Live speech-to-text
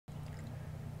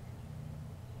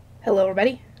Hello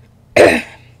everybody,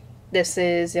 this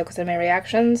is Yoko's Anime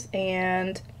Reactions,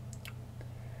 and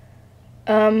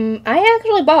I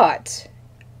actually bought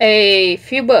a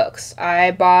few books. I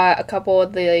bought a couple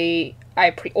of I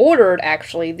pre-ordered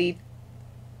actually,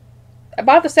 I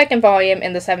bought the second volume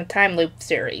in the 7th Time Loop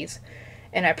series,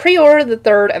 and I pre-ordered the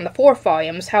 3rd and the 4th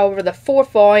volumes. However, the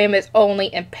 4th volume is only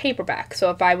in paperback,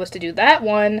 so if I was to do that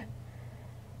one,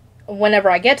 whenever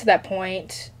I get to that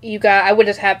point, I would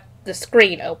just have the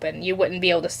screen open. You wouldn't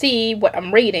be able to see what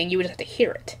I'm reading, you would just have to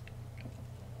hear it.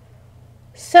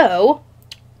 So,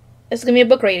 it's going to be a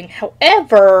book reading.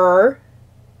 However,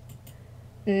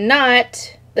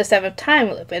 not the 7th Time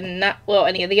Loop, and not, well,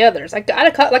 any of the others. Like I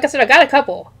said, I got a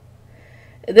couple.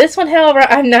 This one, however,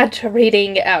 I'm not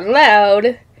reading out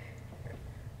loud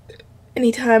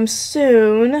anytime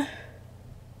soon.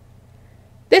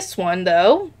 This one,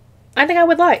 though, I think I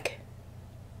would like.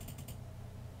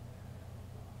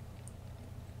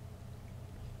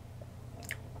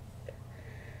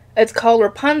 It's called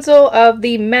Rapunzel of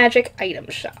the Magic Item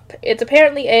Shop. It's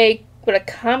apparently a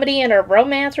comedy and a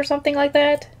romance or something like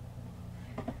that.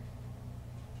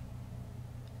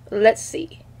 Let's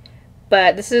see.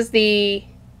 But this is the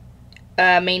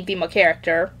main female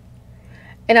character.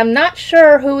 And I'm not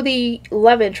sure who the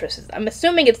love interest is. I'm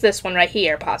assuming it's this one right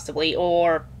here, possibly.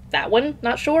 Or that one.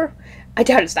 Not sure. I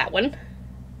doubt it's that one.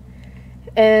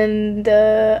 And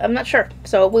I'm not sure.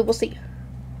 So we will see.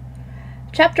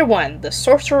 Chapter 1. The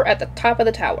Sorcerer at the Top of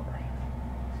the Tower.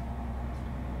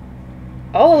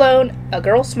 All alone, a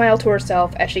girl smiled to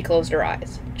herself as she closed her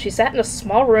eyes. She sat in a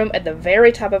small room at the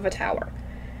very top of a tower.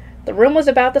 The room was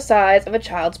about the size of a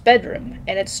child's bedroom,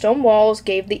 and its stone walls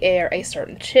gave the air a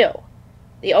certain chill.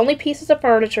 The only pieces of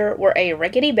furniture were a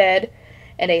rickety bed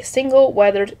and a single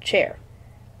weathered chair.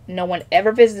 No one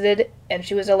ever visited, and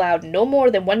she was allowed no more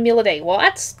than one meal a day. Well,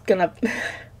 that's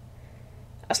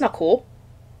not cool.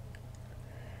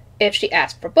 If she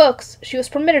asked for books, she was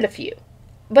permitted a few,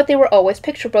 but they were always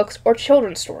picture books or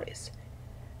children's stories.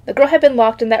 The girl had been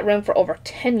locked in that room for over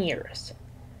 10 years.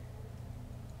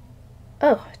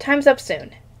 Oh, time's up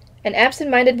soon. An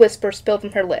absent-minded whisper spilled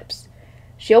from her lips.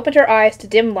 She opened her eyes to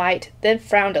dim light, then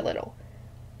frowned a little.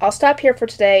 I'll stop here for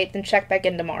today, then check back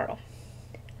in tomorrow.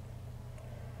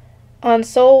 On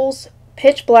soles,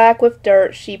 pitch black with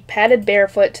dirt, she padded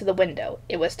barefoot to the window.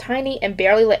 It was tiny and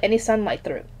barely let any sunlight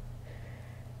through.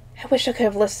 I wish I could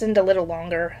have listened a little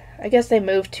longer. I guess they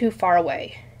moved too far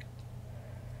away.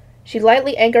 She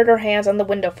lightly anchored her hands on the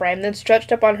window frame, then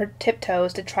stretched up on her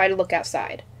tiptoes to try to look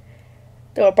outside.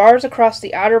 There were bars across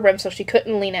the outer rim, so she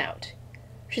couldn't lean out.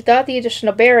 She thought the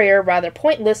additional barrier rather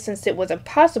pointless, since it was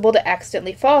impossible to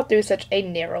accidentally fall through such a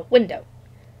narrow window.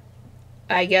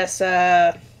 I guess,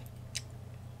 I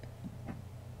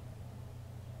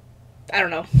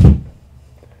don't know.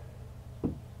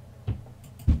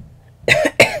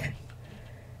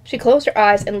 She closed her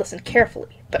eyes and listened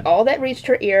carefully, but all that reached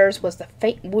her ears was the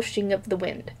faint whooshing of the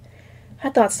wind. I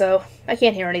thought so. I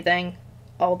can't hear anything.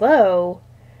 Although,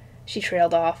 she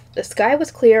trailed off, the sky was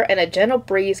clear and a gentle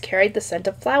breeze carried the scent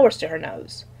of flowers to her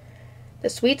nose. The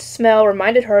sweet smell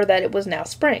reminded her that it was now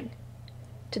spring.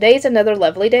 Today's another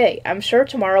lovely day. I'm sure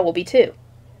tomorrow will be too.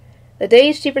 The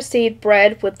days she received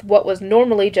bread with what was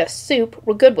normally just soup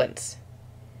were good ones.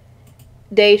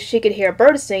 Days she could hear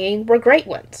birds singing were great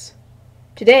ones.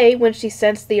 Today, when she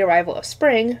sensed the arrival of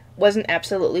spring, was an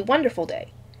absolutely wonderful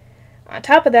day. On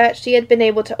top of that, she had been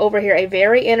able to overhear a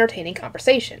very entertaining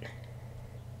conversation.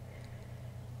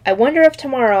 I wonder if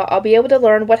tomorrow I'll be able to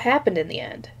learn what happened in the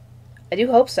end. I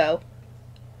do hope so.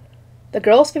 The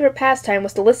girl's favorite pastime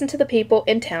was to listen to the people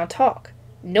in town talk.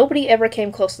 Nobody ever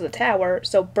came close to the tower,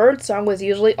 so birdsong was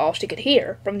usually all she could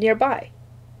hear from nearby.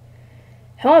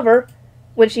 However,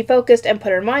 when she focused and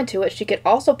put her mind to it, she could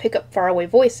also pick up faraway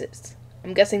voices.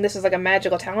 I'm guessing this is like a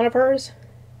magical talent of hers.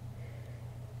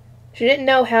 She didn't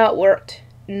know how it worked.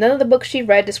 None of the books she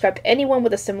read described anyone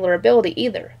with a similar ability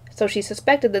either, so she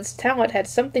suspected this talent had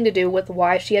something to do with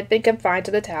why she had been confined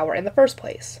to the tower in the first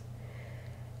place.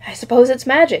 I suppose it's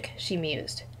magic, she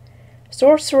mused.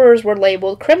 Sorcerers were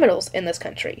labeled criminals in this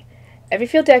country. Every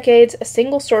few decades, a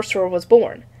single sorcerer was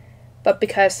born. But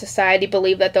because society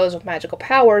believed that those with magical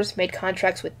powers made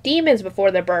contracts with demons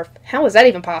before their birth, how was that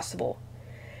even possible?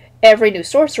 Every new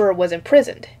sorcerer was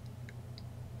imprisoned.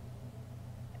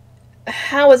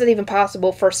 How is it even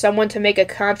possible for someone to make a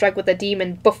contract with a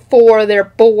demon before they're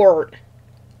born?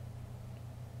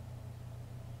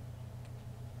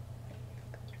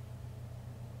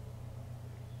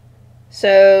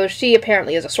 So she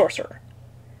apparently is a sorcerer.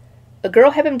 The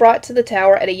girl had been brought to the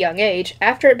tower at a young age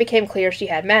after it became clear she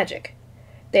had magic.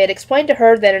 They had explained to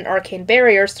her that an arcane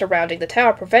barrier surrounding the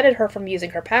tower prevented her from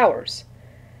using her powers,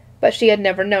 but she had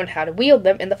never known how to wield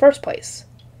them in the first place.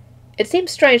 It seemed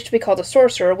strange to be called a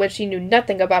sorcerer when she knew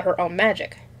nothing about her own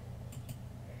magic.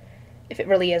 If it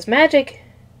really is magic,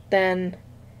 then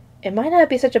it might not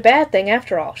be such a bad thing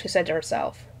after all, she said to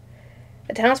herself.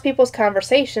 The townspeople's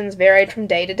conversations varied from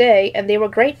day to day, and they were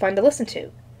great fun to listen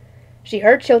to. She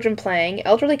heard children playing,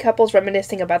 elderly couples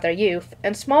reminiscing about their youth,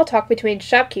 and small talk between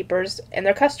shopkeepers and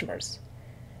their customers.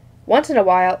 Once in a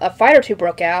while, a fight or two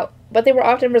broke out, but they were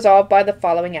often resolved by the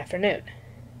following afternoon.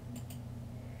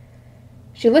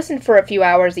 She listened for a few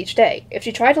hours each day. If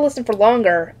she tried to listen for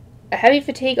longer, a heavy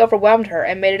fatigue overwhelmed her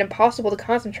and made it impossible to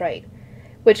concentrate,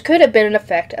 which could have been an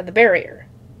effect of the barrier.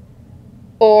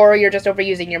 Or you're just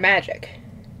overusing your magic.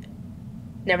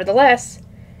 Nevertheless,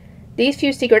 these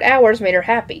few secret hours made her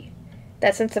happy.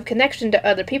 That sense of connection to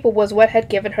other people was what had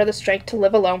given her the strength to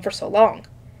live alone for so long.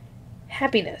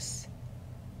 Happiness.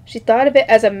 She thought of it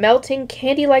as a melting,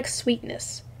 candy-like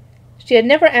sweetness. She had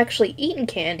never actually eaten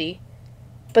candy,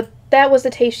 but that was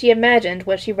the taste she imagined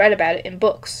when she read about it in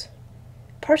books.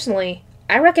 Personally,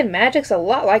 I reckon magic's a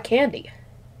lot like candy.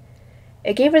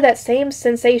 It gave her that same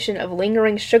sensation of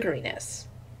lingering sugariness.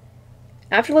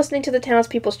 After listening to the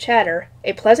townspeople's chatter,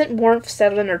 a pleasant warmth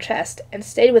settled in her chest and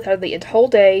stayed with her the whole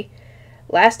day,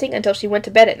 lasting until she went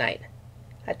to bed at night.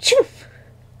 Achoo!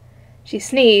 She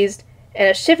sneezed, and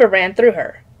a shiver ran through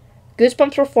her.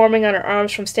 Goosebumps were forming on her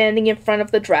arms from standing in front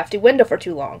of the drafty window for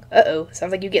too long. Uh-oh,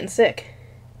 sounds like you're getting sick.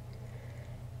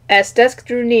 As dusk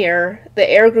drew near, the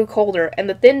air grew colder, and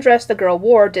the thin dress the girl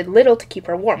wore did little to keep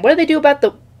her warm. What do they do about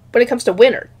when it comes to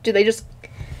winter? Do they just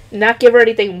not give her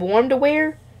anything warm to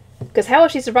wear? Because how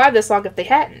would she survive this long if they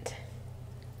hadn't?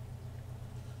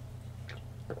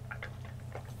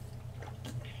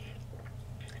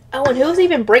 Oh, and who's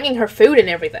even bringing her food and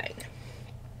everything?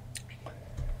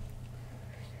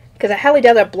 Because I highly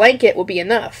doubt a blanket would be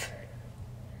enough.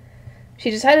 She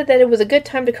decided that it was a good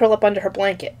time to curl up under her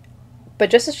blanket. But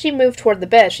just as she moved toward the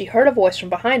bed, she heard a voice from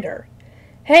behind her.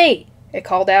 "Hey!" it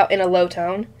called out in a low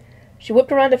tone. She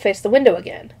whipped around to face the window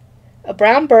again. A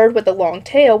brown bird with a long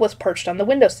tail was perched on the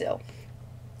windowsill.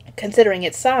 Considering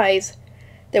its size,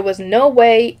 there was no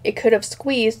way it could have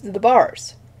squeezed through the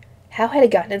bars. How had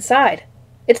it gotten inside?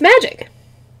 It's magic!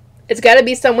 It's gotta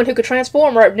be someone who could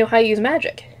transform or knew how to use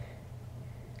magic.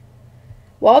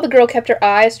 While the girl kept her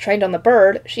eyes trained on the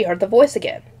bird, she heard the voice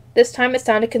again. This time it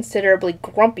sounded considerably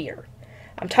grumpier.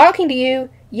 "I'm talking to you!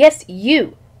 Yes,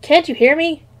 you! Can't you hear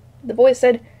me?" The voice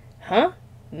said. "Huh?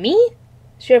 Me?"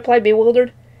 she replied,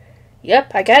 bewildered.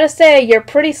 "Yep, I gotta say, you're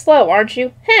pretty slow, aren't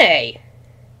you? Hey!"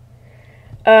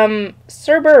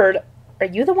 Sir Bird, are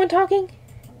you the one talking?"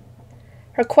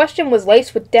 Her question was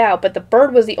laced with doubt, but the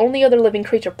bird was the only other living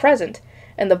creature present,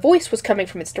 and the voice was coming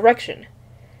from its direction.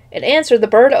 In answer, the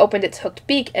bird opened its hooked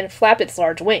beak and flapped its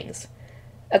large wings.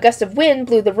 A gust of wind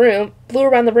blew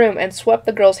around the room and swept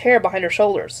the girl's hair behind her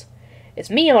shoulders. "It's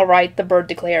me, all right," the bird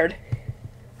declared.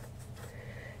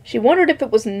 She wondered if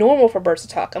it was normal for birds to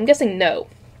talk. I'm guessing no.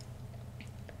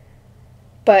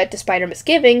 But despite her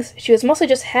misgivings, she was mostly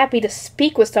just happy to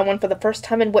speak with someone for the first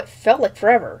time in what felt like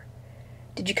forever.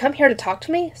 "Did you come here to talk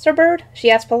to me, Sir Bird?"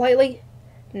 she asked politely.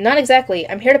 "Not exactly.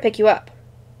 I'm here to pick you up."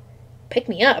 "Pick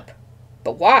me up?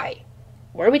 But why?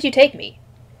 Where would you take me?"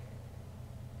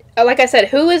 Like I said,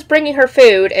 who is bringing her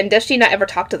food, and does she not ever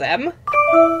talk to them?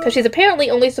 Because she's apparently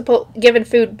only given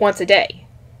food once a day.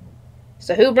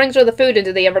 So who brings her the food, and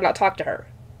do they ever not talk to her?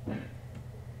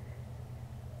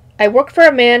 "I work for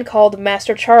a man called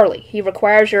Master Charlie. He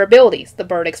requires your abilities," the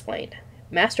bird explained.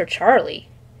 Master Charlie?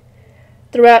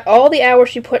 Throughout all the hours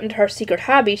she put into her secret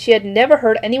hobby, she had never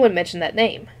heard anyone mention that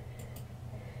name.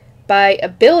 "By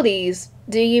abilities,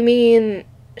 do you mean..."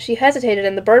 She hesitated,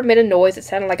 and the bird made a noise that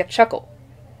sounded like a chuckle.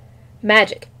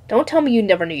 "Magic. Don't tell me you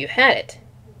never knew you had it."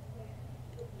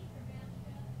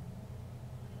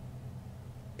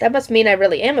 "That must mean I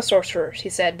really am a sorcerer," she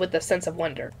said with a sense of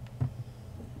wonder.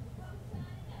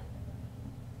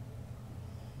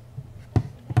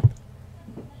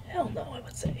 Hell no, I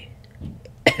would say.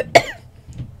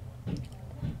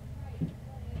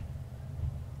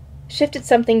 Shifted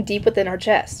something deep within her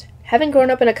chest. Having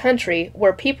grown up in a country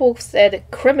where people said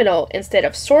criminal instead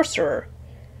of sorcerer,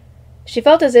 she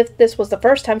felt as if this was the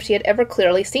first time she had ever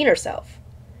clearly seen herself.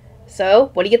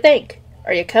 "So, what do you think?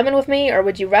 Are you coming with me, or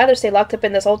would you rather stay locked up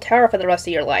in this old tower for the rest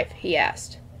of your life?" he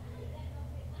asked.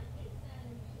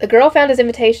 The girl found his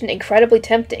invitation incredibly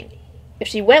tempting. If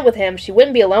she went with him, she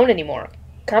wouldn't be alone anymore.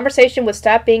 Conversation would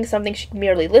stop being something she could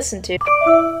merely listen to.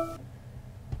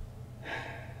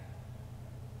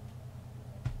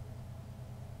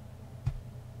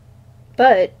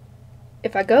 But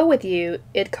If I go with you,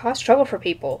 it'd cause trouble for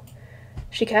people.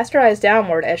 She cast her eyes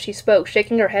downward as she spoke,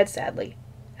 shaking her head sadly.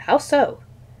 How so?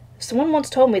 Someone once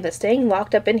told me that staying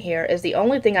locked up in here is the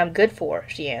only thing I'm good for,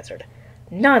 she answered.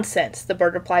 Nonsense, the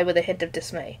bird replied with a hint of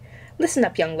dismay. Listen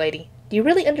up, young lady. Do you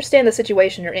really understand the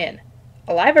situation you're in?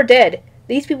 Alive or dead,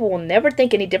 these people will never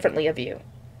think any differently of you.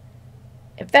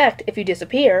 In fact, if you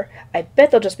disappear, I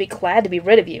bet they'll just be glad to be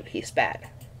rid of you, he spat.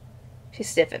 She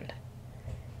stiffened.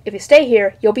 If you stay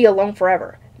here, you'll be alone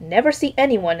forever. Never see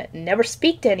anyone, never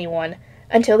speak to anyone,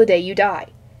 until the day you die.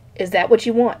 Is that what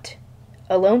you want?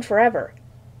 Alone forever.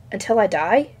 Until I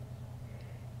die?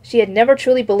 She had never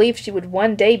truly believed she would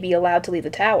one day be allowed to leave the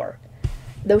tower,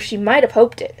 though she might have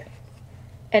hoped it.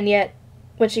 And yet,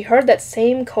 when she heard that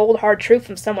same cold, hard truth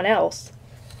from someone else,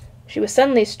 she was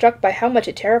suddenly struck by how much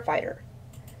it terrified her.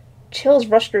 Chills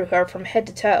rushed through her from head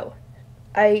to toe.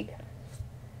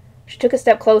 She took a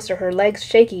step closer, her legs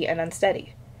shaky and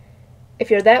unsteady. If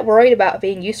you're that worried about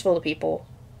being useful to people,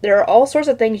 there are all sorts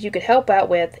of things you could help out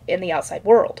with in the outside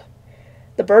world.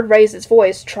 The bird raised its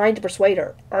voice, trying to persuade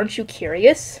her. Aren't you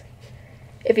curious?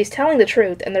 If he's telling the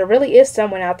truth, and there really is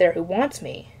someone out there who wants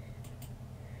me.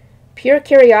 Pure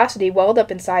curiosity welled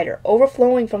up inside her,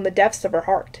 overflowing from the depths of her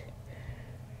heart.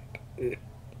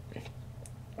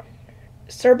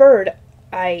 Sir Bird,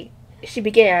 she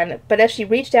began, but as she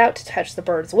reached out to touch the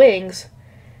bird's wings,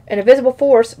 an invisible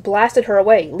force blasted her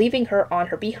away, leaving her on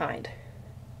her behind.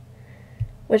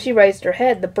 When she raised her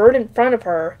head, the bird in front of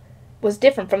her was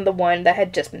different from the one that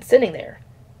had just been sitting there.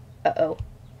 Uh-oh.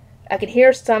 I could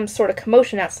hear some sort of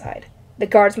commotion outside. The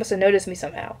guards must have noticed me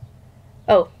somehow.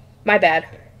 Oh, my bad,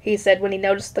 he said when he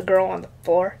noticed the girl on the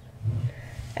floor.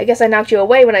 I guess I knocked you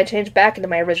away when I changed back into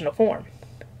my original form.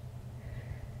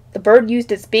 The bird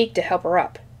used its beak to help her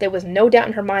up. There was no doubt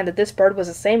in her mind that this bird was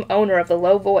the same owner of the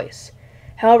low voice.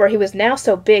 However, he was now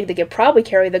so big they could probably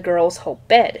carry the girl's whole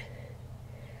bed.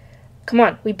 Come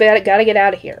on, we gotta get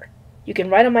out of here. You can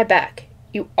ride on my back.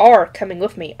 You are coming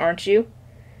with me, aren't you?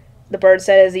 The bird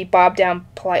said as he bobbed down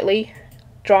politely,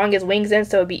 drawing his wings in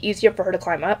so it would be easier for her to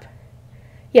climb up.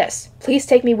 Yes, please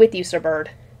take me with you, Sir Bird.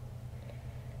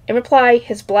 In reply,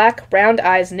 his black, round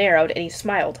eyes narrowed and he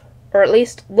smiled, or at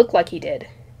least looked like he did.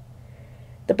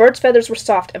 The bird's feathers were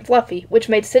soft and fluffy, which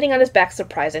made sitting on his back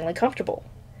surprisingly comfortable.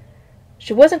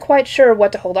 She wasn't quite sure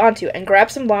what to hold on to and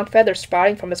grabbed some long feathers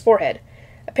sprouting from his forehead.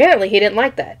 Apparently he didn't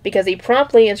like that, because he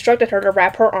promptly instructed her to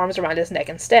wrap her arms around his neck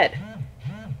instead.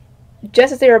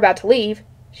 Just as they were about to leave,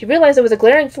 she realized there was a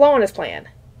glaring flaw in his plan.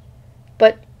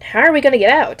 But how are we going to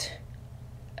get out?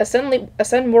 A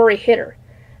sudden worry hit her.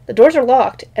 The doors are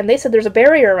locked, and they said there's a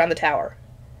barrier around the tower.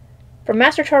 From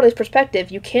Master Charlie's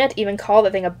perspective, you can't even call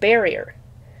the thing a barrier.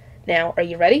 Now, are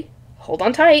you ready? Hold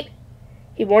on tight,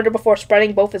 he warned her before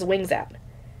spreading both his wings out.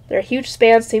 Their huge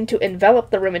spans seemed to envelop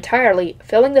the room entirely,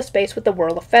 filling the space with the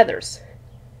whirl of feathers.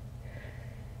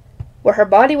 Where her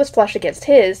body was flush against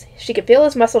his, she could feel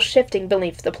his muscles shifting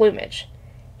beneath the plumage.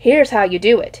 Here's how you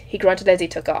do it, he grunted as he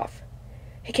took off.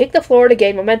 He kicked the floor to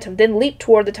gain momentum, then leaped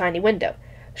toward the tiny window.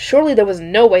 Surely there was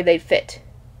no way they'd fit.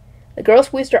 The girl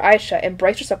squeezed her eyes shut and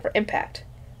braced herself for impact,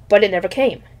 but it never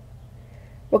came.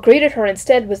 What greeted her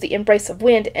instead was the embrace of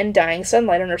wind and dying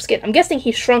sunlight on her skin. I'm guessing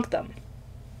he shrunk them.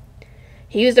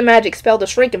 He used a magic spell to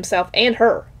shrink himself and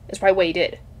her, is probably what he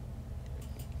did.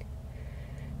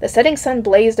 The setting sun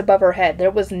blazed above her head.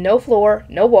 There was no floor,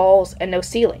 no walls, and no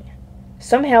ceiling.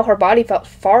 Somehow her body felt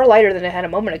far lighter than it had a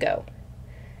moment ago.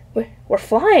 We're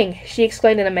flying, she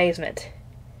exclaimed in amazement.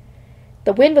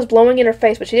 The wind was blowing in her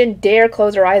face, but she didn't dare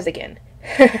close her eyes again.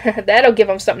 That'll give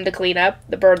 'em something to clean up,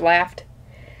 the bird laughed.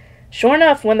 Sure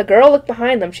enough, when the girl looked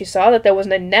behind them, she saw that there was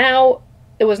now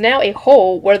a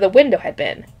hole where the window had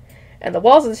been, and the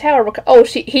walls of the tower were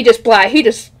he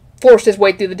just forced his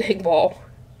way through the dang wall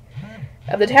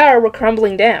of the tower were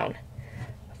crumbling down.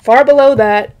 Far below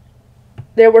that,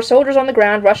 there were soldiers on the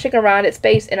ground rushing around its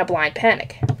base in a blind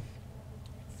panic.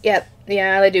 Yeah,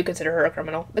 they do consider her a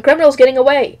criminal. The criminal's getting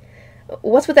away.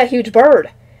 What's with that huge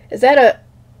bird? Is that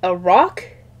a rock?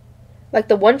 Like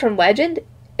the one from Legend?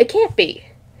 It can't be.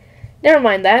 Never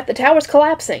mind that, the tower's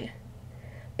collapsing.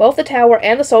 Both the tower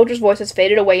and the soldiers' voices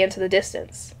faded away into the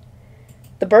distance.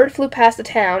 The bird flew past the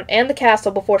town and the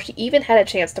castle before she even had a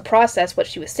chance to process what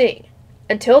she was seeing,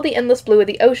 until the endless blue of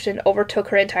the ocean overtook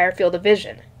her entire field of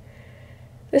vision.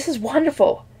 This is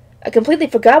wonderful. I completely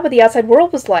forgot what the outside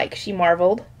world was like, she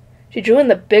marveled. She drew in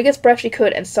the biggest breath she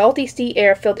could, and salty sea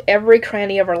air filled every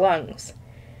cranny of her lungs.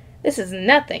 This is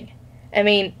nothing. I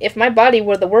mean, if my body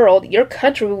were the world, your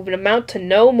country would amount to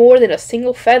no more than a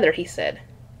single feather, he said.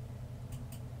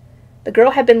 The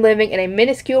girl had been living in a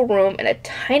minuscule room in a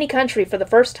tiny country for the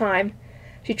first time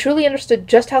She truly understood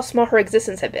just how small her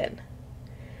existence had been.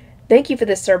 "Thank you for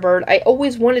this, Sir Bird. I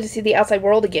always wanted to see the outside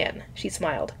world again," she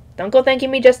smiled. "Don't go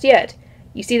thanking me just yet.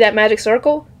 You see that magic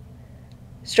circle?"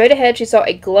 Straight ahead she saw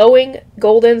a glowing,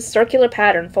 golden, circular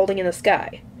pattern folding in the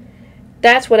sky.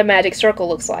 "That's what a magic circle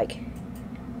looks like."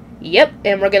 "Yep,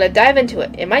 and we're gonna dive into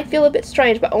it. It might feel a bit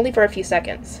strange, but only for a few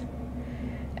seconds."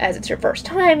 "As it's your first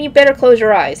time, you better close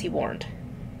your eyes," he warned.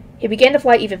 He began to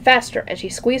fly even faster, and she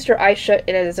squeezed her eyes shut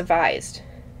as advised.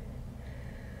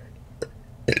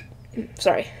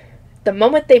 Sorry. The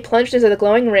moment they plunged into the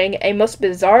glowing ring, a most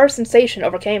bizarre sensation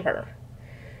overcame her.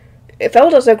 It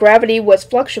felt as though gravity was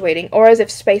fluctuating, or as if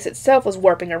space itself was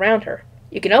warping around her.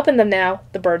 "You can open them now,"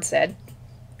 the bird said.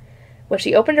 When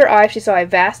she opened her eyes, she saw a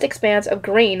vast expanse of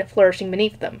green flourishing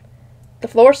beneath them. The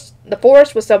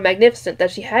forest was so magnificent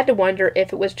that she had to wonder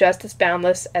if it was just as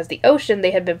boundless as the ocean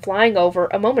they had been flying over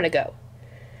a moment ago.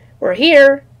 "We're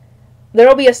here!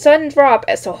 There'll be a sudden drop,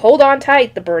 so hold on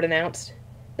tight," the bird announced.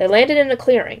 They landed in a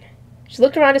clearing. She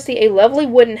looked around to see a lovely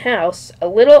wooden house, a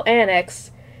little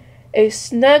annex, a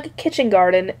snug kitchen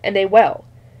garden, and a well.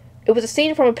 It was a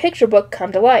scene from a picture book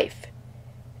come to life.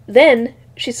 Then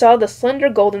she saw the slender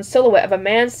golden silhouette of a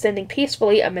man standing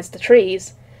peacefully amidst the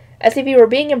trees, as if he were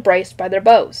being embraced by their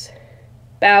boughs,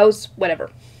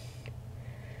 whatever.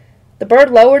 The bird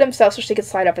lowered himself so she could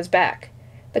slide up his back.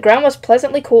 The ground was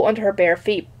pleasantly cool under her bare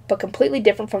feet, but completely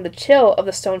different from the chill of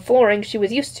the stone flooring she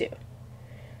was used to.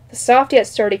 The soft yet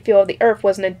sturdy feel of the earth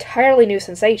was an entirely new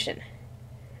sensation.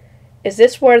 "Is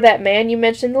this where that man you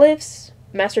mentioned lives?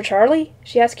 Master Charlie?"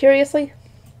 she asked curiously.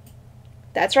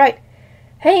 "That's right.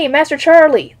 Hey, Master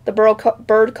Charlie!" the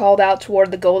bird called out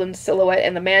toward the golden silhouette,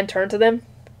 and the man turned to them.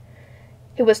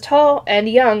 He was tall and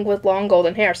young with long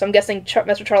golden hair, so I'm guessing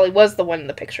Master Charlie was the one in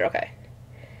the picture, okay.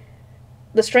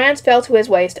 The strands fell to his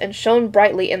waist and shone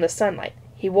brightly in the sunlight.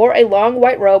 He wore a long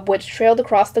white robe which trailed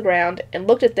across the ground and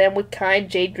looked at them with kind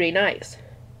jade-green eyes.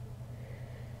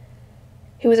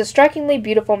 He was a strikingly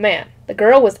beautiful man. The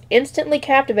girl was instantly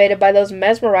captivated by those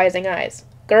mesmerizing eyes.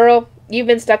 "Girl, you've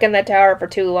been stuck in that tower for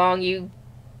too long. You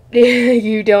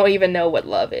don't even know what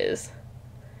love is.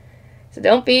 So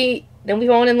don't be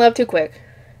falling in love too quick."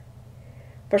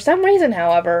 For some reason,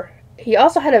 however, he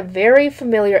also had a very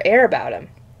familiar air about him.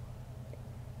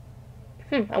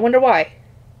 I wonder why.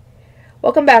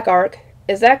 "Welcome back, Ark.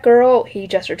 Is that girl—" he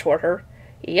gestured toward her.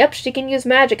 "Yep, she can use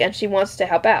magic and she wants to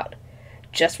help out."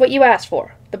 "Just what you asked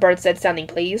for," the bird said, sounding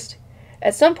pleased.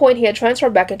 At some point he had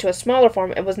transformed back into a smaller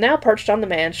form and was now perched on the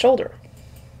man's shoulder.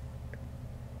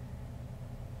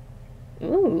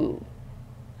 Ooh,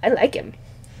 I like him.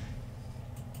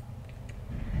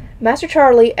 Master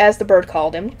Charlie, as the bird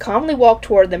called him, calmly walked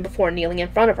toward them before kneeling in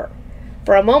front of her.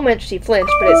 For a moment she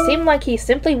flinched, but it seemed like he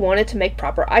simply wanted to make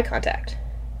proper eye contact.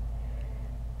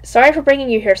 "Sorry for bringing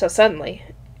you here so suddenly.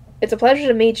 It's a pleasure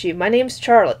to meet you. My name's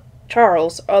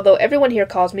Charles, although everyone here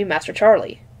calls me Master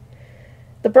Charlie."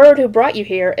 "The bird who brought you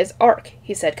here is Ark,"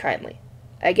 he said kindly.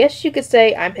 "I guess you could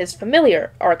say I'm his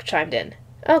familiar," Ark chimed in.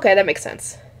 "Okay, that makes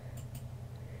sense."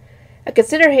 "I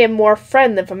consider him more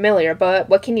friend than familiar, but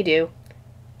what can you do?"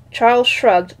 Charles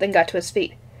shrugged, then got to his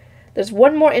feet. "There's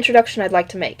one more introduction I'd like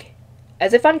to make."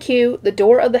 As if on cue, the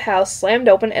door of the house slammed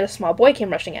open and a small boy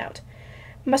came rushing out.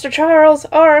 "Master Charles!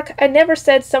 Ark! I never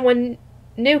said someone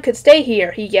new could stay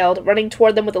here," he yelled, running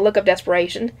toward them with a look of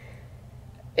desperation.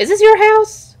 "Is this your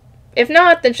house? If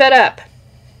not, then shut up."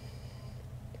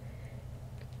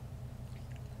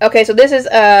 Okay, so this is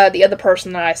the other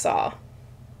person that I saw.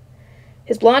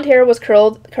 His blonde hair was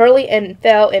curly and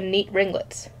fell in neat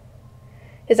ringlets.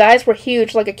 His eyes were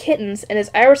huge like a kitten's, and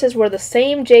his irises were the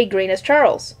same jade green as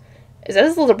Charles. Is that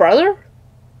his little brother?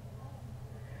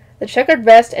 The checkered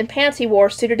vest and pants he wore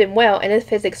suited him well, and if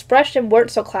his expression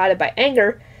weren't so clouded by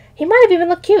anger, he might have even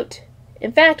looked cute.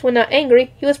 In fact, when not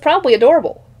angry, he was probably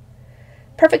adorable.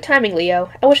 "Perfect timing, Leo.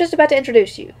 I was just about to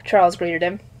introduce you," Charles greeted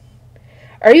him.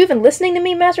 "Are you even listening to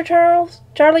me, Master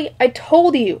Charlie? I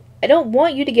told you, I don't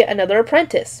want you to get another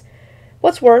apprentice.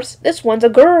 What's worse, this one's a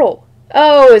girl."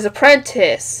 "Oh, his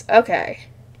apprentice. Okay."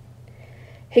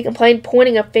 He complained,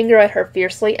 pointing a finger at her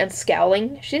fiercely and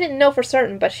scowling. She didn't know for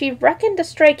certain, but she reckoned a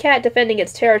stray cat defending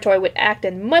its territory would act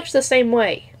in much the same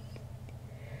way.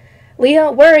 "Leo,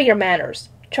 where are your manners?"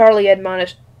 Charles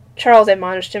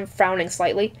admonished him, frowning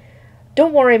slightly.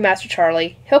 "Don't worry, Master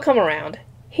Charlie. He'll come around.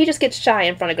 He just gets shy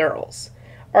in front of girls,"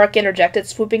 Ark interjected,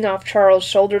 swooping off Charles'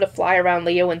 shoulder to fly around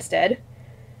Leo instead.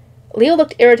 Leo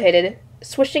looked irritated,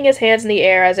 swishing his hands in the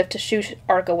air as if to shoo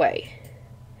Ark away.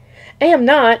 "I am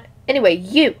not. Anyway,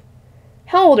 you.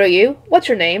 How old are you? What's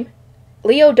your name?"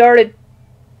 Leo darted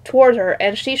toward her,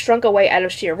 and she shrunk away out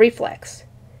of sheer reflex.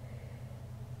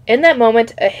 In that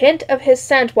moment, a hint of his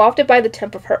scent wafted by the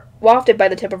tip of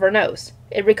her nose.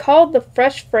 It recalled the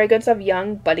fresh fragrance of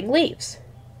young, budding leaves.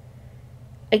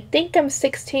 I think I'm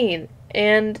 16,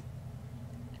 and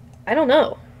I don't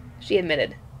know, she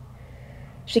admitted.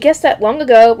 She guessed that long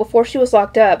ago, before she was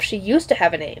locked up, she used to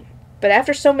have a name, but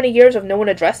after so many years of no one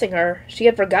addressing her, she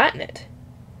had forgotten it.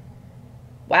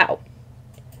 Wow.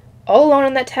 All alone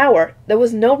in that tower, there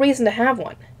was no reason to have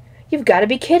one. You've got to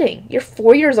be kidding. You're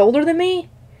 4 years older than me?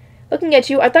 Looking at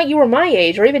you, I thought you were my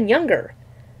age, or even younger.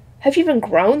 Have you even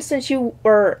grown since you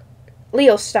were...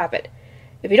 Leo, stop it.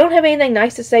 If you don't have anything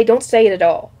nice to say, don't say it at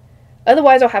all.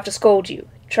 Otherwise I'll have to scold you,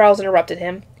 Charles interrupted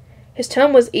him. His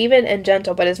tone was even and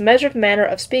gentle, but his measured manner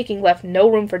of speaking left no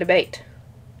room for debate.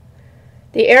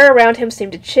 The air around him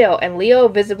seemed to chill, and Leo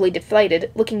visibly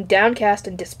deflated, looking downcast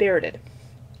and dispirited.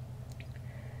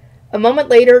 A moment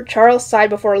later, Charles sighed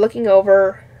before looking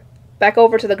back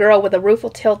over to the girl with a rueful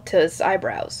tilt to his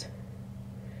eyebrows.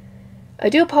 I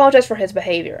do apologize for his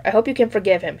behavior. I hope you can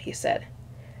forgive him, he said.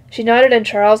 She nodded, and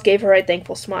Charles gave her a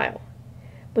thankful smile.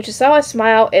 When she saw his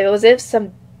smile, it was as if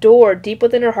some door deep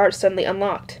within her heart suddenly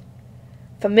unlocked.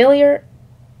 Familiar,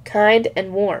 kind,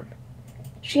 and warm.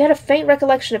 She had a faint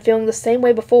recollection of feeling the same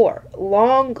way before,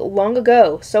 long, long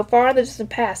ago, so far in the distant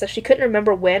past that she couldn't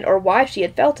remember when or why she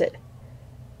had felt it.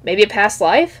 Maybe a past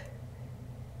life?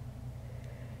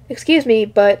 Excuse me,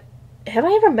 but have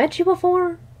I ever met you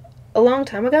before? A long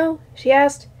time ago? She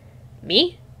asked.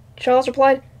 Me? Charles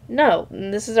replied. No,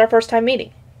 this is our first time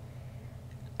meeting.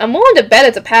 I'm willing to bet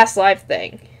it's a past life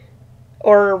thing.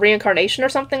 Or reincarnation or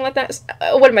something like that.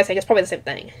 What am I saying? It's probably the same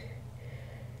thing.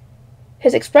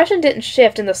 His expression didn't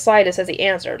shift in the slightest as he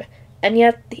answered, and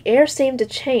yet the air seemed to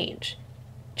change.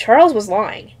 Charles was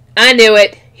lying. I knew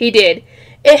it. He did.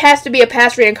 It has to be a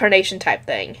past reincarnation type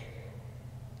thing.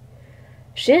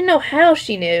 She didn't know how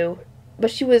she knew,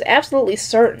 but she was absolutely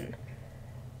certain.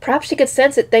 Perhaps she could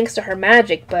sense it thanks to her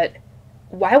magic, but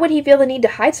why would he feel the need to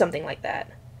hide something like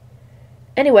that?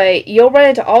 Anyway, you'll run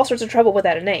into all sorts of trouble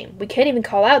without a name. We can't even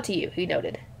call out to you, he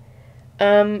noted.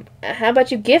 How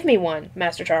about you give me one,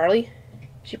 Master Charlie?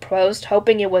 She proposed,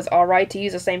 hoping it was all right to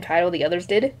use the same title the others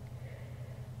did.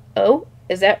 Oh,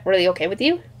 is that really okay with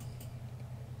you?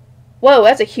 Whoa,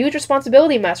 that's a huge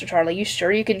responsibility, Master Charlie. You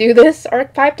sure you can do this?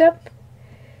 Ark piped up.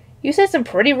 You said some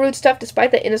pretty rude stuff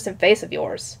despite that innocent face of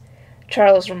yours,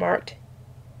 Charles remarked.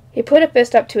 He put a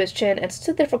fist up to his chin and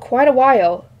stood there for quite a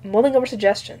while, mulling over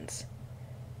suggestions.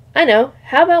 I know.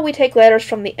 How about we take letters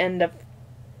from the end of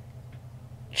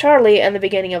Charlie and the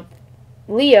beginning of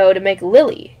Leo to make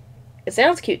Lily? It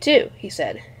sounds cute, too, he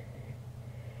said.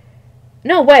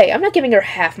 No way. I'm not giving her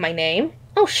half my name.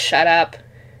 Oh, shut up.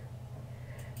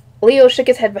 Leo shook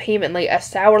his head vehemently, a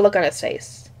sour look on his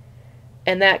face.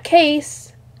 In that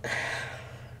case,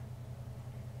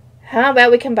 how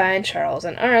about we combine Charles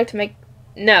and Ark to make...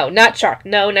 No, not Shark.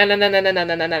 No. 1,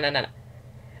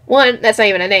 that's not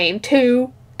even a name.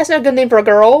 2, that's not a good name for a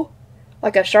girl.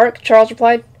 Like a shark, Charles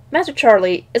replied. Master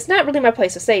Charlie, it's not really my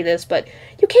place to say this, but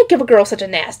you can't give a girl such a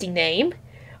nasty name.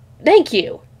 Thank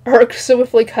you. Ark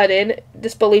swiftly cut in,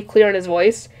 disbelief clear in his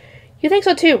voice. You think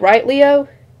so too, right, Leo?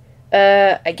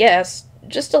 I guess.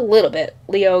 Just a little bit,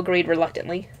 Leo agreed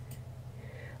reluctantly.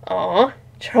 Aw,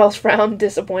 Charles frowned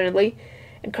disappointedly,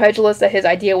 incredulous that his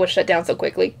idea was shut down so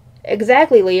quickly.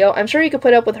 Exactly, Leo. I'm sure you could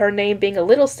put up with her name being a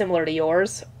little similar to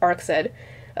yours, Ark said.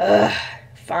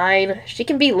 Fine. She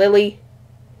can be Lily.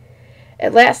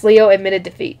 At last, Leo admitted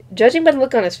defeat. Judging by the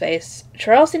look on his face,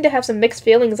 Charles seemed to have some mixed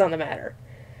feelings on the matter,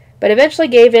 but eventually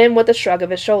gave in with a shrug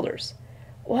of his shoulders.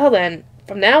 Well then,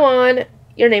 from now on,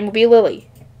 your name will be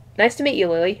Lily. Nice to meet you,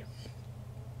 Lily.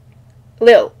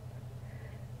 Lil,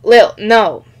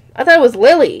 no. I thought it was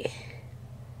Lily.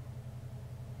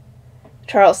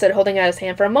 Charles said, holding out his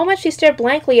hand. For a moment, she stared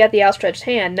blankly at the outstretched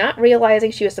hand, not realizing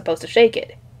she was supposed to shake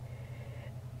it.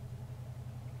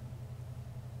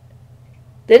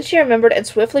 Then she remembered and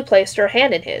swiftly placed her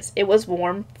hand in his. It was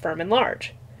warm, firm, and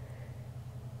large.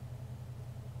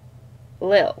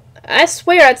 Lil. I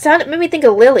swear, it made me think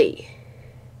of Lily.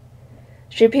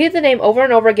 She repeated the name over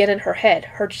and over again in her head.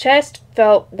 Her chest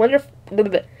felt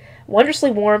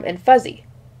wondrously warm and fuzzy.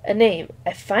 A name.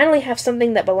 I finally have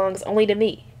something that belongs only to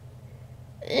me.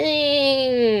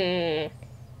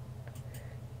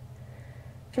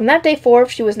 From that day forth,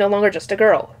 she was no longer just a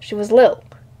girl. She was Lil.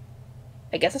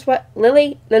 I guess that's what...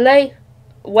 Lily?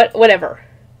 Whatever.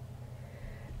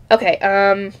 Okay,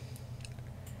 I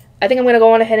think I'm going to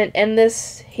go on ahead and end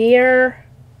this here.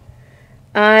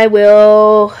 I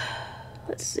will...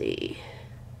 Let's see.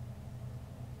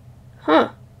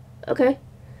 Okay.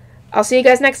 I'll see you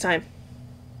guys next time.